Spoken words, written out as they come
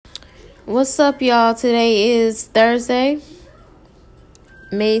What's up, y'all? Today is Thursday,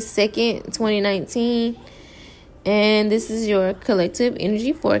 May 2nd, 2019. And this is your collective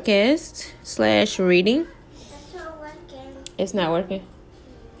energy forecast / reading. It's not working. It's not working?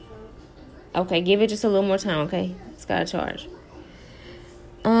 Okay, give it just a little more time, okay? It's got to charge.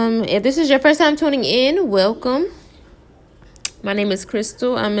 If this is your first time tuning in, welcome. My name is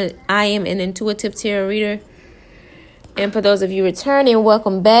Crystal. I am an intuitive tarot reader. And for those of you returning,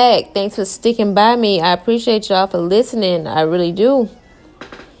 welcome back. Thanks for sticking by me. I appreciate y'all for listening. I really do.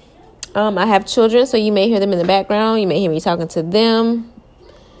 I have children, so you may hear them in the background. You may hear me talking to them.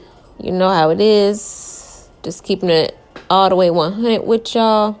 You know how it is. Just keeping it all the way 100 with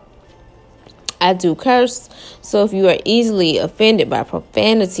y'all. I do curse. So if you are easily offended by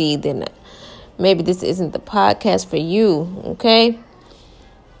profanity, then maybe this isn't the podcast for you. Okay?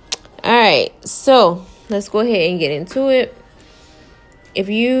 All right. So let's go ahead and get into it. If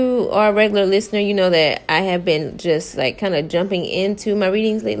you are a regular listener, you know that I have been just like kind of jumping into my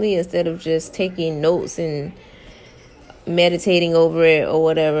readings lately instead of just taking notes and meditating over it or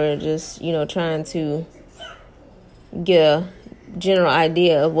whatever. Just, trying to get a general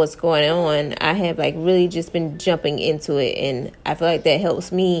idea of what's going on. I have really just been jumping into it, and I feel like that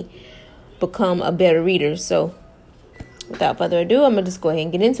helps me become a better reader. So without further ado, I'm going to just go ahead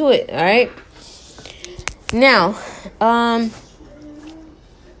and get into it. All right. Now,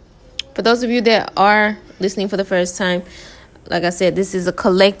 for those of you that are listening for the first time, like I said, this is a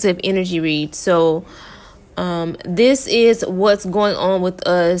collective energy read. So this is what's going on with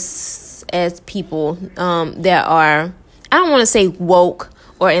us as people that are, I don't want to say woke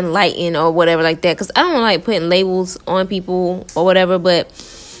or enlightened or whatever like that, because I don't like putting labels on people or whatever. But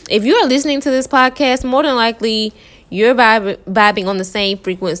if you are listening to this podcast, more than likely you're vibing on the same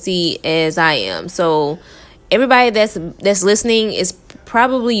frequency as I am. So everybody that's listening is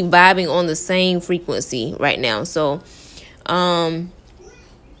probably vibing on the same frequency right now. So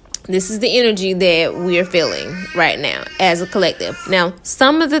this is the energy that we are feeling right now as a collective. Now,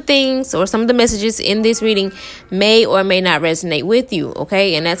 some of the things or some of the messages in this reading may or may not resonate with you,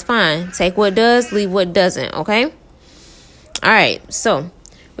 okay? And that's fine. Take what does, leave what doesn't, okay? All right, so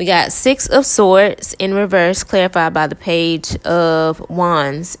we got 6 of Swords in reverse, clarified by the Page of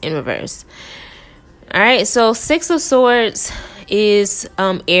Wands in reverse. All right, so 6 of Swords is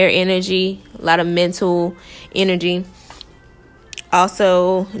air energy, a lot of mental energy.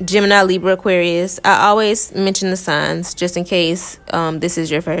 Also, Gemini, Libra, Aquarius. I always mention the signs just in case this is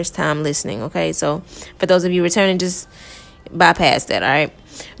your first time listening, okay? So for those of you returning, just bypass that, all right?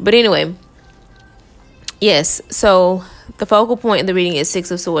 But anyway, yes, so the focal point of the reading is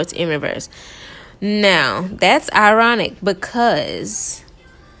 6 of Swords in reverse. Now, that's ironic because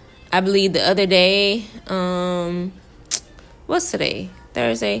I believe the other day, what's today?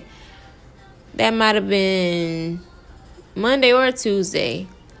 Thursday? That might have been Monday or Tuesday.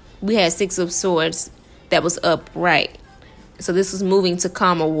 We had 6 of Swords that was upright. So this was moving to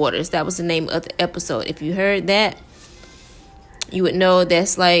calmer waters. That was the name of the episode. If you heard that, you would know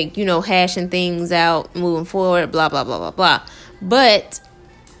that's hashing things out, moving forward, blah, blah, blah, blah, blah. But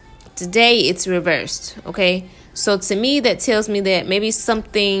today it's reversed, okay? So to me, that tells me that maybe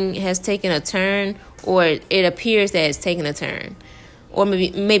something has taken a turn, or it appears that it's taken a turn. Or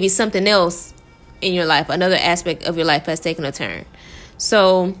maybe something else in your life, another aspect of your life has taken a turn.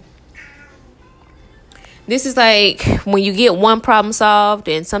 So this is like when you get one problem solved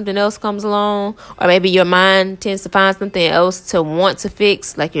and something else comes along, or maybe your mind tends to find something else to want to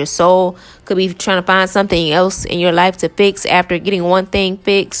fix, like your soul could be trying to find something else in your life to fix after getting one thing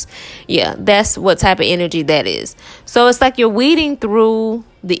fixed. Yeah, that's what type of energy that is. So it's like you're weeding through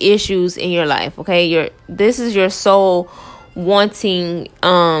the issues in your life, okay? This is your soul wanting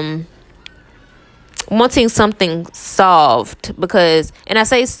something solved, and I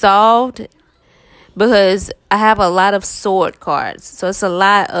say solved because I have a lot of sword cards. So it's a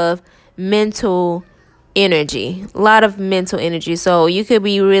lot of mental energy. So you could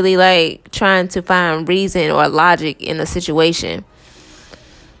be really trying to find reason or logic in a situation.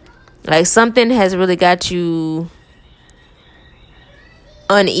 Like something has really got you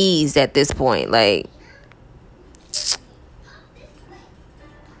uneased at this point. Like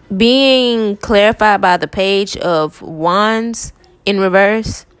being clarified by the Page of Wands in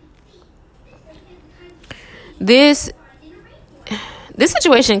reverse. This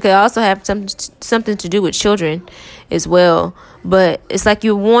situation could also have something to do with children as well. But it's like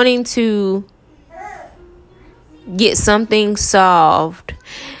you're wanting to get something solved.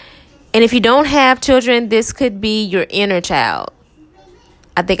 And if you don't have children, this could be your inner child.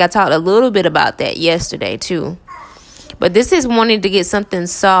 I think I talked a little bit about that yesterday too. But this is wanting to get something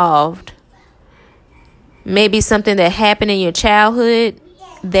solved. Maybe something that happened in your childhood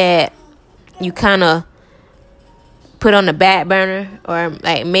that you kind of put on the back burner, or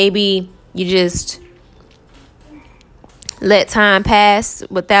like maybe you just let time pass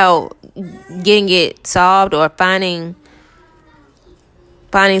without getting it solved or finding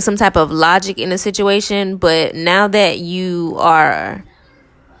some type of logic in the situation. But now that you are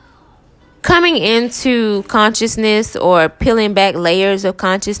coming into consciousness or peeling back layers of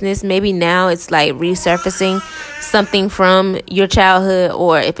consciousness, maybe now it's like resurfacing something from your childhood,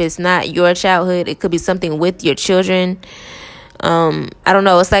 or if it's not your childhood, it could be something with your children. I don't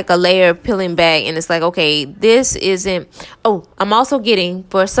know. It's like a layer peeling back, and it's like, okay, this isn't. Oh, I'm also getting,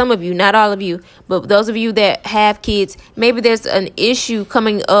 for some of you, not all of you, but those of you that have kids, maybe there's an issue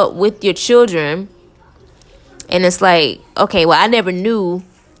coming up with your children, and it's like, okay, well, I never knew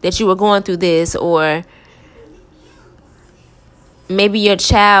that you were going through this. Or maybe your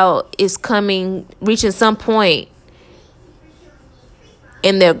child is reaching some point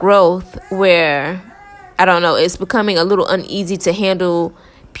in their growth where, I don't know, it's becoming a little uneasy to handle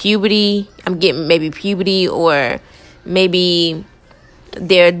puberty. I'm getting maybe puberty, or maybe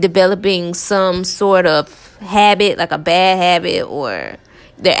they're developing some sort of habit, like a bad habit, or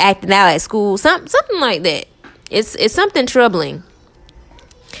they're acting out at school, something like that. It's something troubling.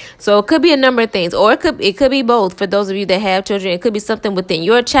 So it could be a number of things, or it could be both. For those of you that have children, it could be something within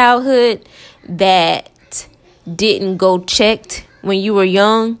your childhood that didn't go checked when you were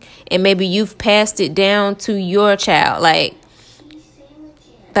young, and maybe you've passed it down to your child, like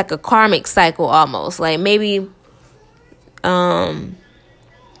a karmic cycle almost. Like maybe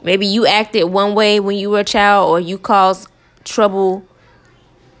you acted one way when you were a child, or you caused trouble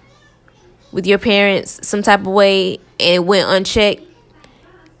with your parents some type of way and it went unchecked.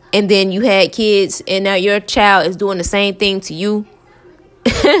 And then you had kids, and now your child is doing the same thing to you.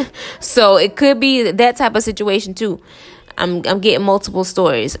 So it could be that type of situation too. I'm getting multiple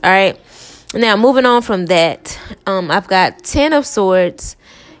stories. All right. Now, moving on from that, I've got 10 of Swords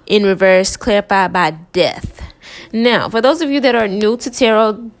in reverse, clarified by Death. Now, for those of you that are new to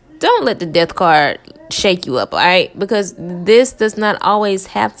tarot, don't let the Death card shake you up, all right? Because this does not always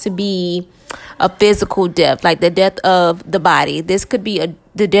have to be a physical death, like the death of the body. This could be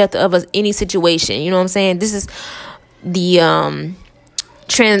the death of any situation. You know what I'm saying? This is the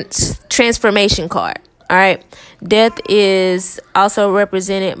transformation card. All right. Death is also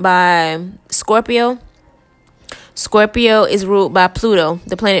represented by Scorpio. Scorpio is ruled by Pluto,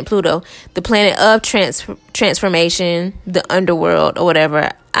 the planet of transformation, the underworld, or whatever.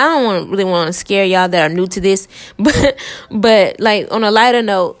 I don't really want to scare y'all that are new to this, but like on a lighter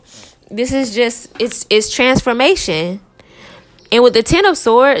note, this is just it's transformation. And with the 10 of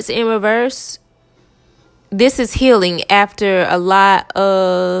Swords in reverse, this is healing after a lot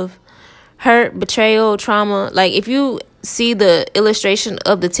of hurt, betrayal, trauma. Like if you see the illustration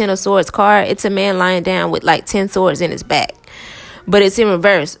of the 10 of Swords card, it's a man lying down with like 10 swords in his back, but it's in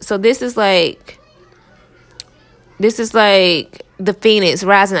reverse. So this is like the phoenix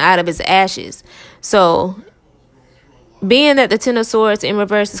rising out of his ashes. So being that the 10 of Swords in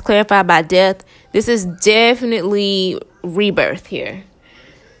reverse is clarified by Death, this is definitely rebirth here.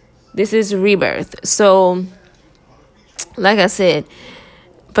 This is rebirth. So like I said,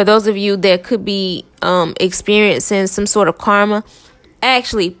 for those of you that could be experiencing some sort of karma,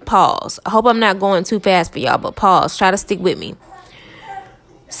 actually pause. I hope I'm not going too fast for y'all, but pause. Try to stick with me.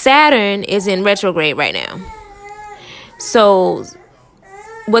 Saturn is in retrograde right now. So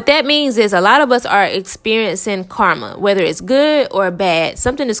what that means is a lot of us are experiencing karma, whether it's good or bad.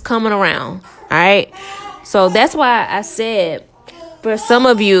 Something is coming around. All right. So that's why I said for some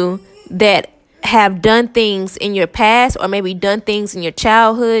of you that have done things in your past, or maybe done things in your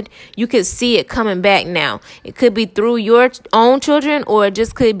childhood, you could see it coming back now. It could be through your own children, or it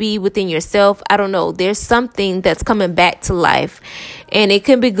just could be within yourself. I don't know. There's something that's coming back to life, and it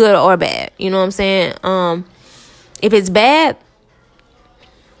can be good or bad. You know what I'm saying? If it's bad,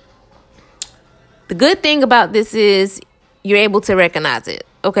 the good thing about this is you're able to recognize it.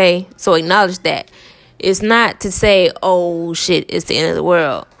 Okay, so acknowledge that. It's not to say, oh shit, it's the end of the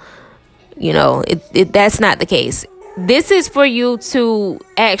world. You know, that's not the case. This is for you to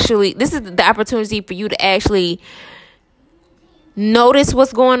actually, this is the opportunity for you to actually notice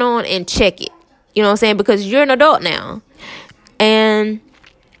what's going on and check it. You know what I'm saying? Because you're an adult now. And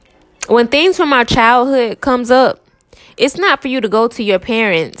when things from our childhood comes up, it's not for you to go to your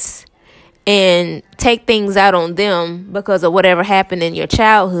parents and take things out on them because of whatever happened in your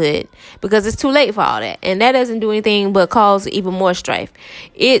childhood, because it's too late for all that. And that doesn't do anything but cause even more strife.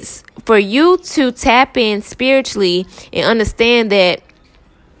 It's for you to tap in spiritually and understand that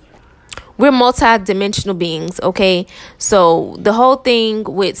we're multi-dimensional beings, okay? So the whole thing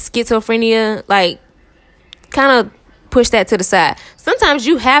with schizophrenia, like, kind of push that to the side. Sometimes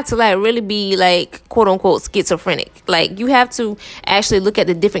you have to like really be like quote unquote schizophrenic. Like you have to actually look at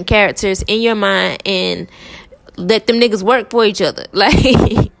the different characters in your mind and let them niggas work for each other. Like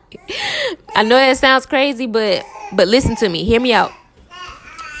I know that sounds crazy, but listen to me. Hear me out.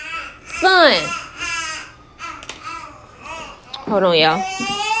 Son. Hold on, y'all.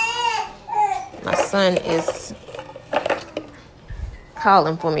 My son is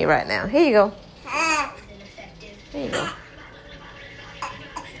calling for me right now. Here you go. There you go.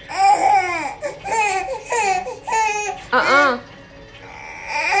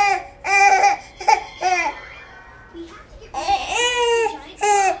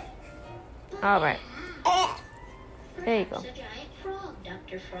 All right. There you go.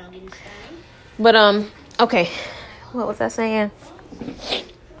 But okay. What was I saying?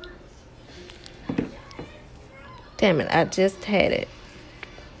 Damn it! I just had it.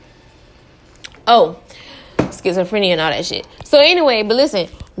 Oh. Schizophrenia and all that shit. So anyway, but listen,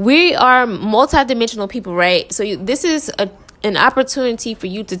 we are multidimensional people, right? So this is an opportunity for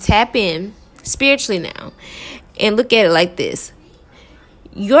you to tap in spiritually now and look at it like this.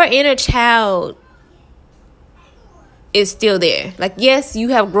 Your inner child is still there. Like, yes, you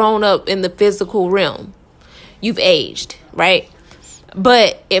have grown up in the physical realm. You've aged, right?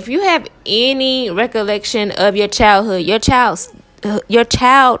 But if you have any recollection of your childhood, your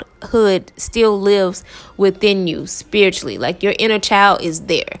childhood still lives within you spiritually. Like your inner child is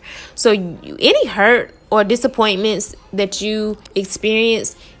there. So any hurt or disappointments that you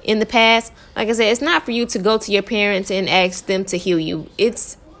experienced in the past, like I said, it's not for you to go to your parents and ask them to heal you.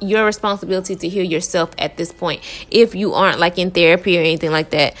 It's your responsibility to heal yourself at this point. If you aren't like in therapy or anything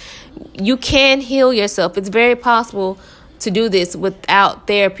like that, you can heal yourself. It's very possible to do this without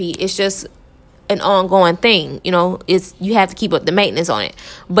therapy. It's just an ongoing thing. You know, you have to keep up the maintenance on it.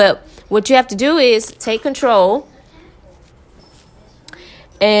 But what you have to do is take control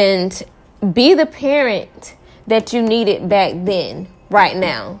and be the parent that you needed back then, right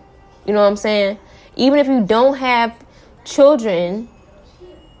now. You know what I'm saying? Even if you don't have children,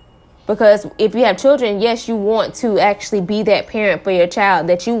 because if you have children, yes, you want to actually be that parent for your child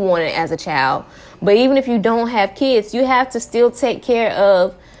that you wanted as a child. But even if you don't have kids, you have to still take care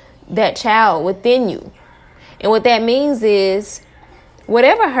of that child within you. And what that means is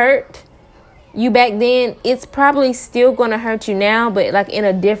whatever hurt you back then, it's probably still going to hurt you now, but like in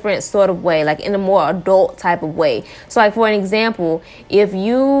a different sort of way, like in a more adult type of way. So like for an example, if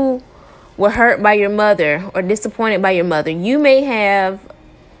you were hurt by your mother or disappointed by your mother, you may have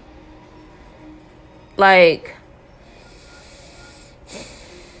like,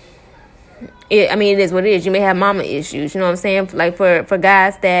 it is what it is. You may have mama issues, you know what I'm saying? Like for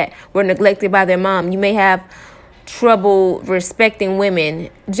guys that were neglected by their mom, you may have trouble respecting women,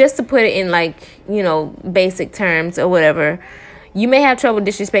 just to put it in like, basic terms or whatever. You may have trouble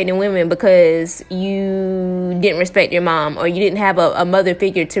disrespecting women because you didn't respect your mom or you didn't have a mother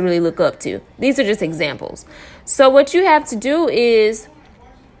figure to really look up to. These are just examples. So what you have to do is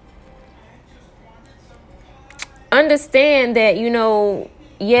understand that,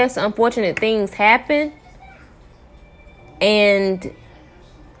 yes, unfortunate things happen and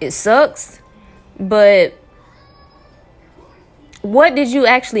it sucks, but what did you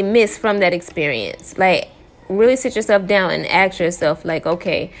actually miss from that experience? Like, really sit yourself down and ask yourself, like,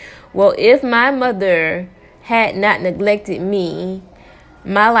 okay, well, if my mother had not neglected me,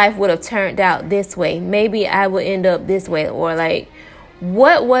 my life would have turned out this way. Maybe I would end up this way. Or like,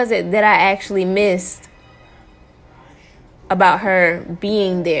 what was it that I actually missed about her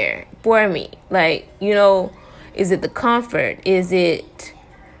being there for me? Like, is it the comfort? Is it,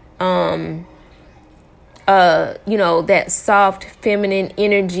 that soft feminine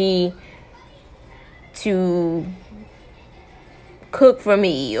energy to cook for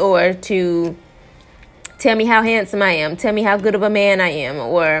me, or to tell me how handsome I am, tell me how good of a man I am,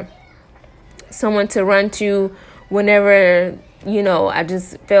 or someone to run to whenever, I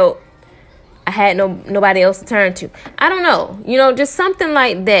just felt I had nobody else to turn to. I don't know, just something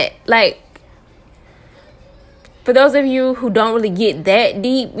like that. Like, for those of you who don't really get that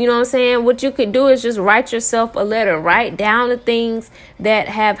deep, you know what I'm saying? What you could do is just write yourself a letter. Write down the things that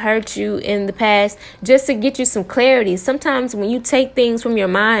have hurt you in the past, just to get you some clarity. Sometimes when you take things from your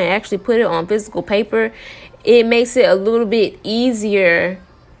mind and actually put it on physical paper, it makes it a little bit easier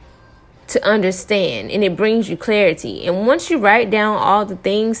to understand, and it brings you clarity. And once you write down all the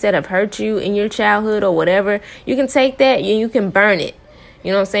things that have hurt you in your childhood or whatever, you can take that and you can burn it.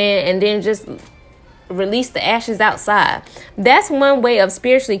 You know what I'm saying? And then just release the ashes outside. That's one way of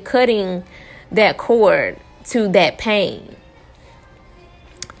spiritually cutting that cord to that pain.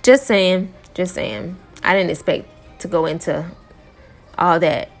 Just saying. I didn't expect to go into all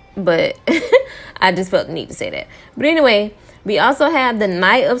that, but I just felt the need to say that. But anyway, we also have the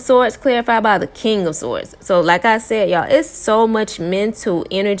Knight of Swords clarified by the King of Swords. So like I said, y'all, it's so much mental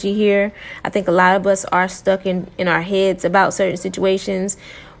energy here. I think a lot of us are stuck in our heads about certain situations.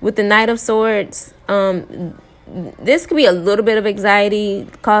 With the Knight of Swords, this could be a little bit of anxiety,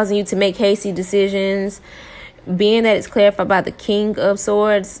 causing you to make hasty decisions. Being that it's clarified by the King of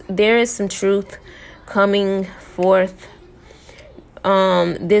Swords, there is some truth coming forth.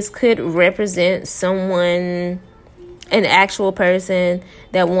 This could represent someone, an actual person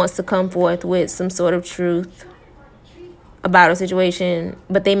that wants to come forth with some sort of truth about a situation,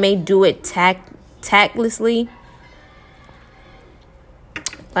 but they may do it tactlessly.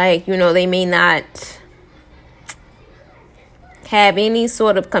 Like, they may not have any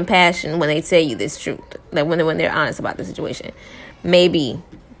sort of compassion when they tell you this truth. Like when they're honest about the situation. Maybe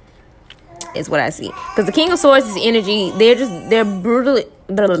is what I see. Because the King of Swords is energy. They're brutally...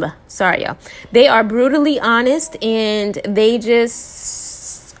 Sorry, y'all. They are brutally honest, and they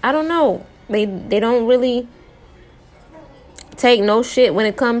just... I don't know. They don't really take no shit when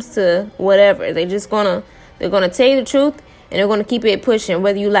it comes to whatever. They're gonna tell you the truth, and they're gonna keep it pushing,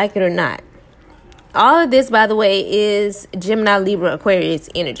 whether you like it or not. All of this, by the way, is Gemini, Libra, Aquarius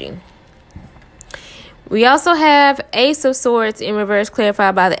energy. We also have Ace of Swords in reverse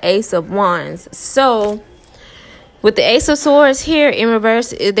clarified by the Ace of Wands. So, with the Ace of Swords here in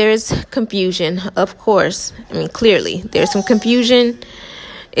reverse, there's confusion, of course. Clearly, there's some confusion.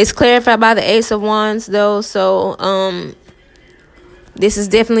 It's clarified by the Ace of Wands, though. So, this is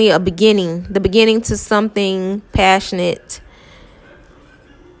definitely the beginning to something passionate.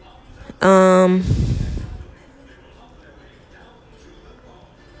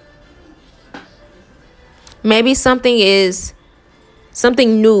 Maybe something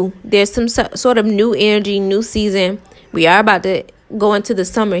new. There's some sort of new energy, new season. We are about to go into the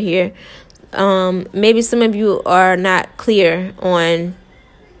summer here. Maybe some of you are not clear on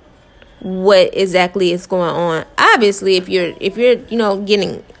what exactly is going on. Obviously, if you're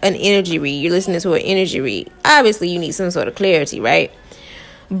getting an energy read, you're listening to an energy read, obviously you need some sort of clarity, right?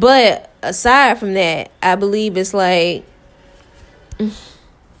 But aside from that, I believe it's like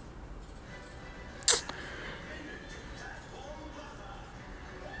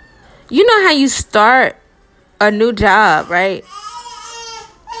you know how you start a new job, right?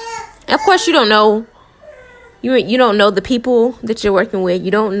 Of course, you don't know. You don't know the people that you're working with.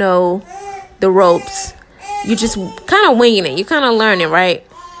 You don't know the ropes. You just kind of winging it. You're kind of learning, right?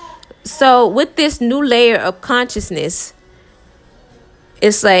 So with this new layer of consciousness,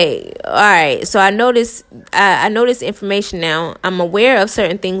 it's like, all right, so I know this information now. I'm aware of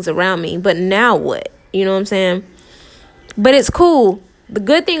certain things around me, but now what? You know what I'm saying? But it's cool. The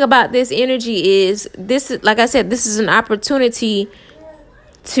good thing about this energy is this, like I said, this is an opportunity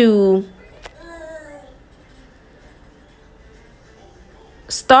to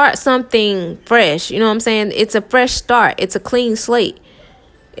start something fresh. You know what I'm saying? It's a fresh start. It's a clean slate.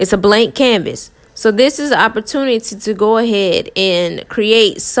 It's a blank canvas. So this is an opportunity to go ahead and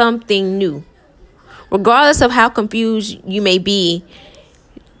create something new. Regardless of how confused you may be,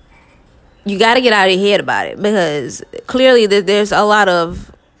 you got to get out of your head about it, because clearly there's a lot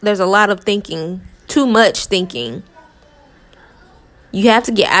of thinking, too much thinking. You have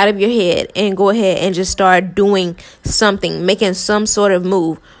to get out of your head and go ahead and just start doing something, making some sort of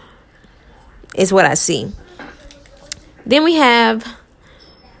move, is what I see. Then we have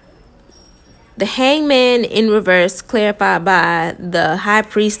the Hangman in reverse, clarified by the High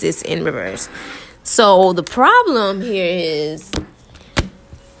Priestess in reverse. So the problem here is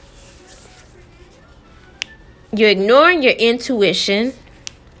you're ignoring your intuition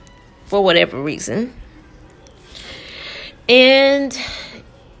for whatever reason. And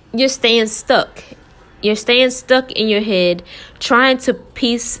you're staying stuck. You're staying stuck in your head, trying to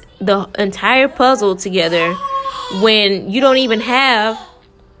piece the entire puzzle together when you don't even have...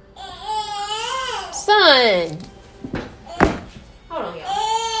 Son! Hold on, y'all.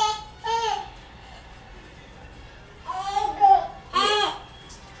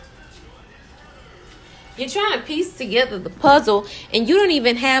 You're trying to piece together the puzzle, and you don't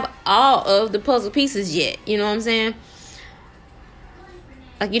even have all of the puzzle pieces yet. You know what I'm saying?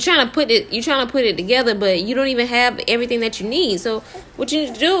 Like you're trying to put it together, but you don't even have everything that you need. So what you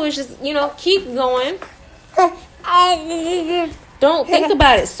need to do is just, keep going. Don't think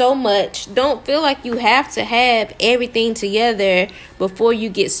about it so much. Don't feel like you have to have everything together before you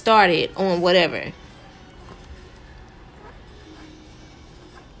get started on whatever.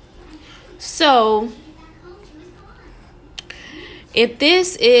 So if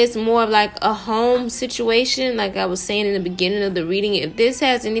this is more of like a home situation, like I was saying in the beginning of the reading, if this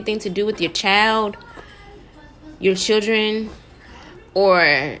has anything to do with your child, your children,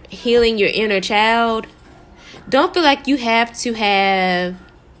 or healing your inner child, don't feel like you have to have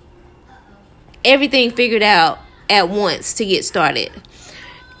everything figured out at once to get started.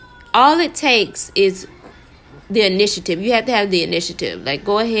 All it takes is the initiative. You have to have the initiative. Like,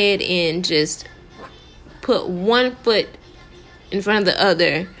 go ahead and just put one foot in front of the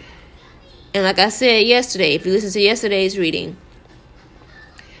other. And like I said yesterday, if you listen to yesterday's reading,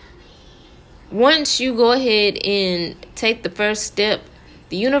 once you go ahead and take the first step,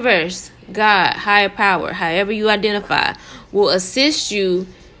 the universe, God, higher power, however you identify, will assist you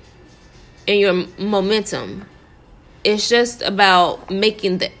in your momentum. It's just about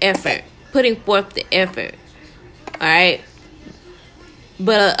making the effort, putting forth the effort. All right?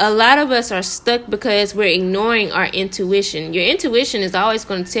 But a lot of us are stuck because we're ignoring our intuition. Your intuition is always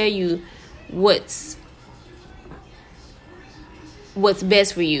going to tell you what's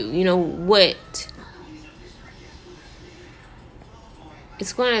best for you.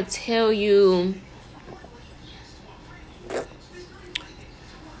 It's going to tell you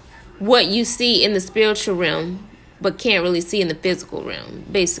what you see in the spiritual realm, but can't really see in the physical realm,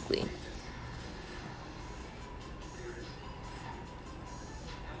 basically.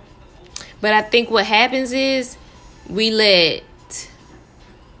 But I think what happens is we let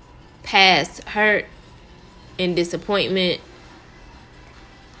past hurt and disappointment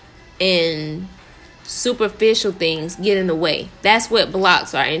and superficial things get in the way. That's what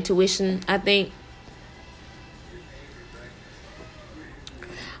blocks our intuition, I think.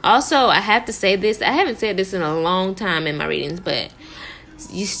 Also, I have to say this. I haven't said this in a long time in my readings, but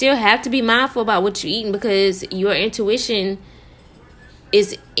you still have to be mindful about what you're eating because your intuition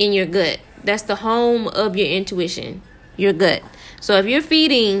is in your gut. That's the home of your intuition, your gut. So if you're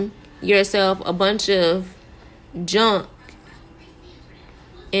feeding yourself a bunch of junk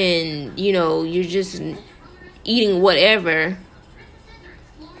and, you're just eating whatever,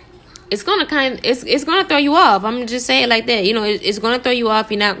 it's going to it's going to throw you off. I'm just saying it like that. It's going to throw you off.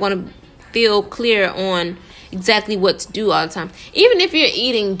 You're not going to feel clear on exactly what to do all the time. Even if you're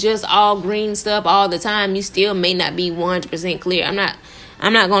eating just all green stuff all the time, you still may not be 100% clear. I'm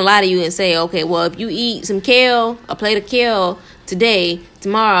not going to lie to you and say, okay, well, if you eat some kale, a plate of kale today,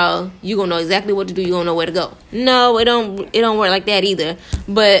 tomorrow, you're going to know exactly what to do. You're going to know where to go. No, it don't work like that either.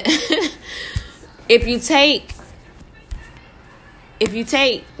 But if you take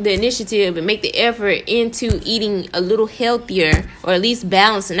the initiative and make the effort into eating a little healthier, or at least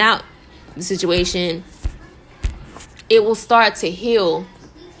balancing out the situation, it will start to heal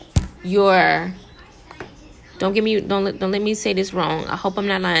your... Don't let me say this wrong. I hope I'm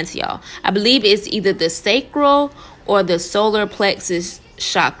not lying to y'all. I believe it's either the sacral or the solar plexus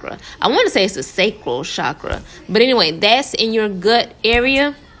chakra. I want to say it's the sacral chakra. But anyway, that's in your gut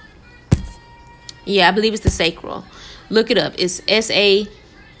area. Yeah, I believe it's the sacral. Look it up. It's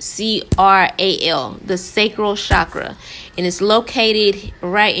SACRAL, the sacral chakra. And it's located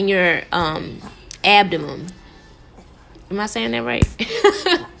right in your abdomen. Am I saying that right?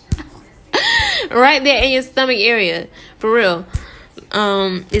 Right there in your stomach area. For real.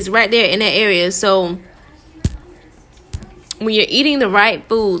 It's right there in that area. So when you're eating the right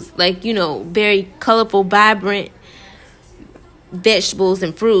foods, like, very colorful, vibrant vegetables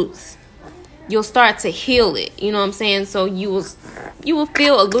and fruits, you'll start to heal it. You know what I'm saying? So you will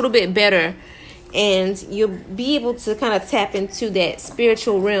feel a little bit better, and you'll be able to kind of tap into that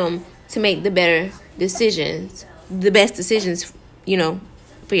spiritual realm to make the better decisions, the best decisions,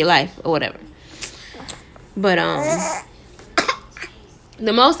 for your life or whatever. But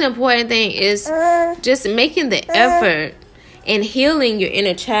the most important thing is just making the effort and healing your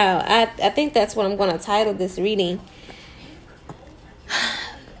inner child. I think that's what I'm going to title this reading.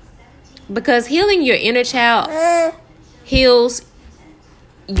 Because healing your inner child heals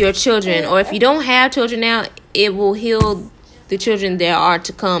your children. Or if you don't have children now, it will heal the children that are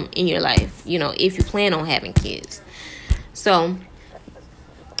to come in your life, if you plan on having kids. So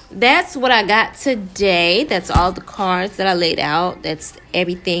that's what I got today. That's all the cards that I laid out. That's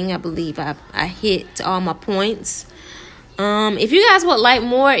everything. I believe I hit all my points. If you guys would like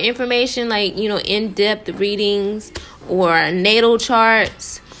more information, like, in-depth readings or natal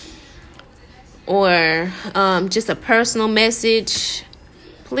charts or just a personal message,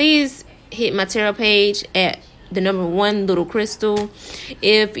 please hit my tarot page at the number 1 Little Crystal.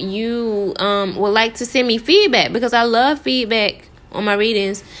 If you would like to send me feedback, because I love feedback on my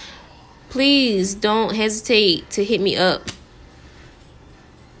readings, please don't hesitate to hit me up.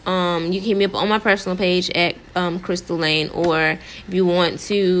 You can hit me up on my personal page at Crystal Lane, or if you want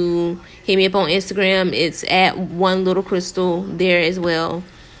to hit me up on Instagram, it's at 1 Little Crystal there as well.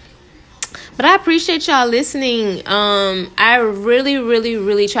 But I appreciate y'all listening. I really, really,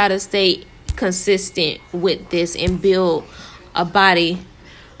 really try to stay consistent with this and build a body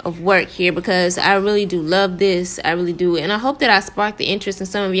of work here, because I really do love this. I really do. And I hope that I sparked the interest in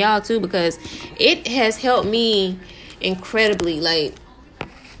some of y'all too, because it has helped me incredibly. Like,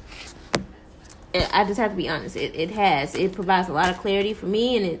 I just have to be honest. It has. It provides a lot of clarity for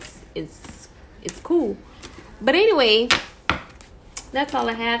me, and it's cool. But anyway, that's all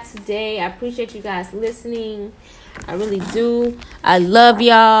I have today. I appreciate you guys listening. I really do. I love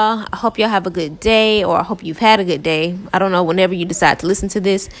y'all. I hope y'all have a good day, or I hope you've had a good day. I don't know, whenever you decide to listen to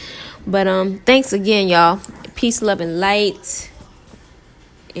this. But thanks again, y'all. Peace, love, and light.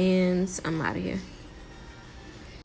 And I'm out of here.